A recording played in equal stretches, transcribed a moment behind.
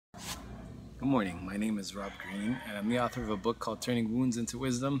Good morning, my name is Rob Green and I'm the author of a book called Turning Wounds into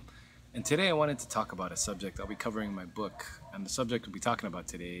Wisdom. And today I wanted to talk about a subject I'll be covering in my book, and the subject we'll be talking about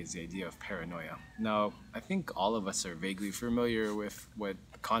today is the idea of paranoia. Now, I think all of us are vaguely familiar with what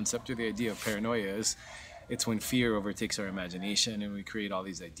the concept or the idea of paranoia is. It's when fear overtakes our imagination and we create all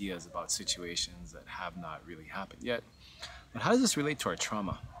these ideas about situations that have not really happened yet. But how does this relate to our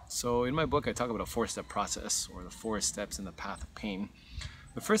trauma? So in my book I talk about a four-step process, or the 4 steps in the path of pain.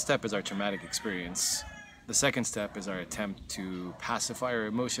 The first step is our traumatic experience. The second step is our attempt to pacify our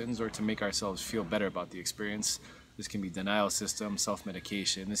emotions or to make ourselves feel better about the experience. This can be denial system,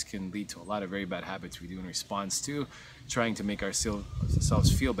 self-medication. This can lead to a lot of very bad habits we do in response to trying to make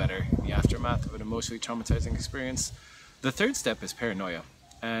ourselves feel better in the aftermath of an emotionally traumatizing experience. The third step is paranoia.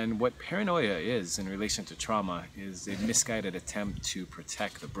 And what paranoia is in relation to trauma is a misguided attempt to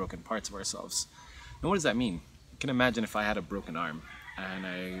protect the broken parts of ourselves. Now, what does that mean? You can imagine if I had a broken arm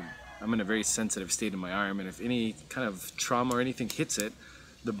and I'm in a very sensitive state in my arm, and if any kind of trauma or anything hits it,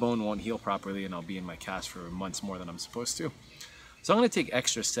 the bone won't heal properly and I'll be in my cast for months more than I'm supposed to. So I'm going to take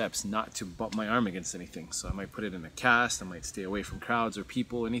extra steps not to bump my arm against anything. So I might put it in a cast, I might stay away from crowds or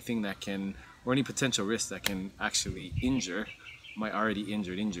people, anything that can, or any potential risk that can actually injure my already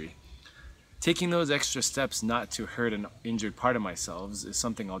injured injury. Taking those extra steps not to hurt an injured part of myself is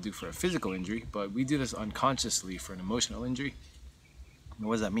something I'll do for a physical injury, but we do this unconsciously for an emotional injury. And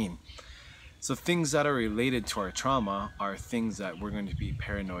what does that mean? So things that are related to our trauma are things that we're going to be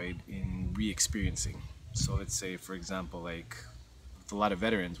paranoid in re-experiencing. So let's say, for example, like with a lot of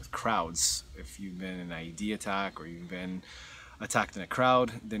veterans with crowds, if you've been in an IED attack or you've been attacked in a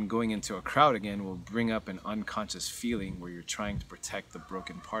crowd, then going into a crowd again will bring up an unconscious feeling where you're trying to protect the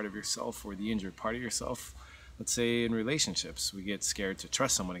broken part of yourself or the injured part of yourself. Let's say in relationships, we get scared to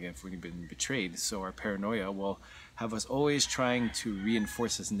trust someone again if we've been betrayed. So our paranoia will have us always trying to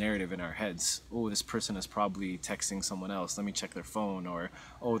reinforce this narrative in our heads. Oh, this person is probably texting someone else. Let me check their phone. Or,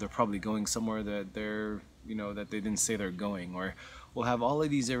 oh, they're probably going somewhere that that they didn't say they're going. Or we'll have all of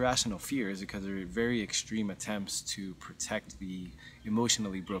these irrational fears because they're very extreme attempts to protect the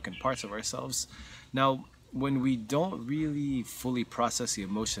emotionally broken parts of ourselves. Now, when we don't really fully process the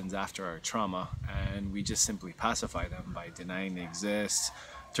emotions after our trauma and we just simply pacify them by denying they exist,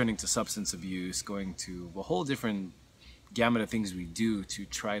 turning to substance abuse, going to a whole different gamut of things we do to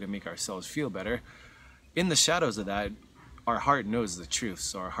try to make ourselves feel better, in the shadows of that, our heart knows the truth.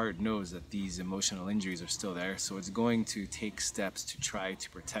 So our heart knows that these emotional injuries are still there. So it's going to take steps to try to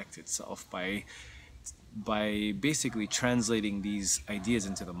protect itself by basically translating these ideas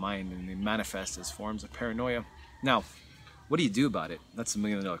into the mind, and they manifest as forms of paranoia. Now, what do you do about it? That's $1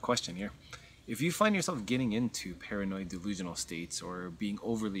 million question here. If you find yourself getting into paranoid delusional states or being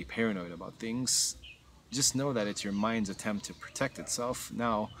overly paranoid about things, just know that it's your mind's attempt to protect itself.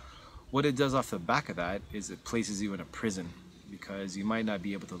 Now, what it does off the back of that is it places you in a prison, because you might not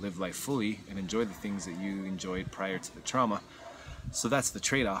be able to live life fully and enjoy the things that you enjoyed prior to the trauma. So that's the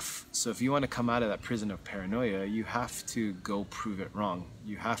trade-off. So if you want to come out of that prison of paranoia, you have to go prove it wrong.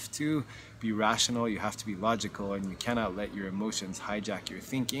 You have to be rational, you have to be logical, and you cannot let your emotions hijack your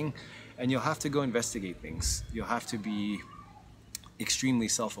thinking. And you'll have to go investigate things. You'll have to be extremely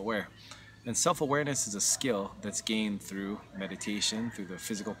self-aware. And self-awareness is a skill that's gained through meditation, through the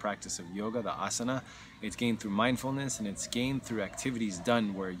physical practice of yoga, the asana. It's gained through mindfulness, and it's gained through activities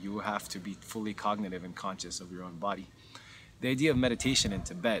done where you have to be fully cognitive and conscious of your own body. The idea of meditation in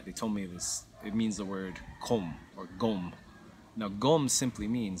Tibet, they told me this, it means the word kom or gom. Now gom simply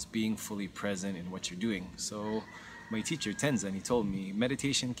means being fully present in what you're doing. So my teacher Tenzin, he told me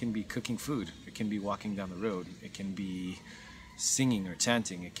meditation can be cooking food, it can be walking down the road, it can be singing or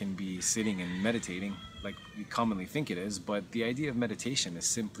chanting, it can be sitting and meditating like we commonly think it is, but the idea of meditation is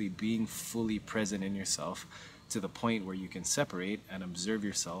simply being fully present in yourself to the point where you can separate and observe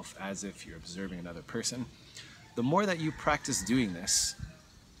yourself as if you're observing another person. The more that you practice doing this,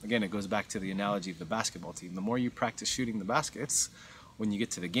 again, it goes back to the analogy of the basketball team. The more you practice shooting the baskets, when you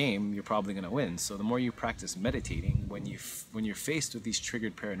get to the game, you're probably going to win. So the more you practice meditating, when you're faced with these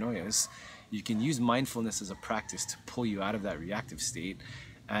triggered paranoias, you can use mindfulness as a practice to pull you out of that reactive state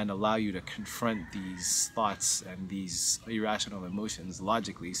and allow you to confront these thoughts and these irrational emotions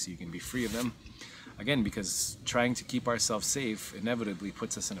logically so you can be free of them. Again, because trying to keep ourselves safe inevitably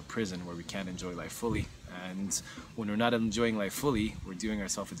puts us in a prison where we can't enjoy life fully. And when we're not enjoying life fully, we're doing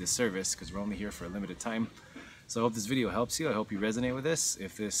ourselves a disservice because we're only here for a limited time. So I hope this video helps you. I hope you resonate with this.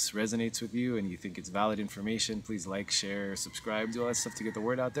 If this resonates with you and you think it's valid information, please like, share, subscribe, do all that stuff to get the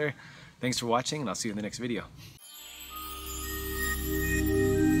word out there. Thanks for watching, and I'll see you in the next video.